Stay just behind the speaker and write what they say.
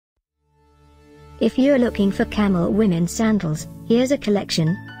If you're looking for camel women's sandals, here's a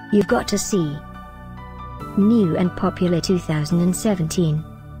collection you've got to see. New and popular 2017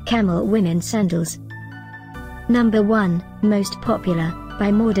 Camel women's sandals. Number 1, most popular, by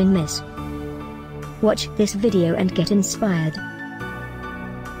Mordenmiss. Watch this video and get inspired.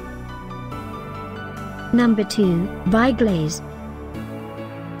 Number 2, by Glaze.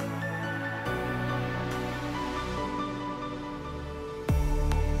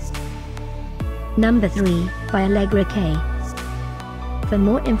 Number 3, by Allegra K. For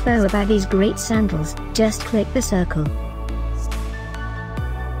more info about these great sandals, just click the circle.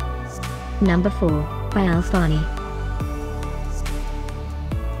 Number 4, by Alfani.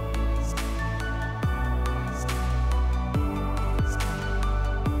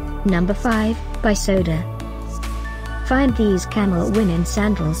 Number 5, by Soda. Find these camel women's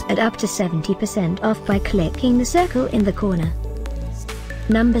sandals at up to 70% off by clicking the circle in the corner.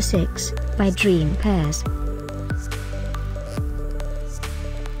 Number 6, by Dream Pairs.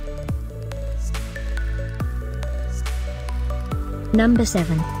 Number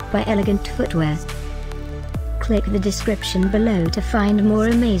 7, by Elegant Footwear. Click the description below to find more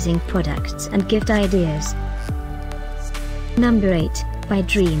amazing products and gift ideas. Number 8, by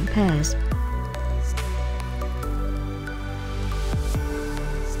Dream Pairs.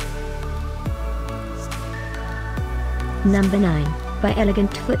 Number 9, by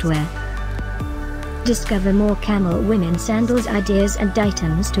Elegant Footwear. Discover more camel women's sandals ideas and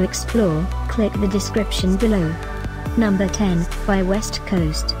items to explore, click the description below. Number 10, by West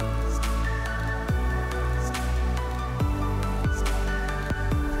Coast.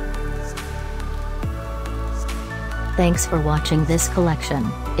 Thanks for watching this collection.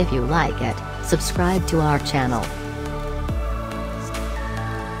 If you like it, subscribe to our channel.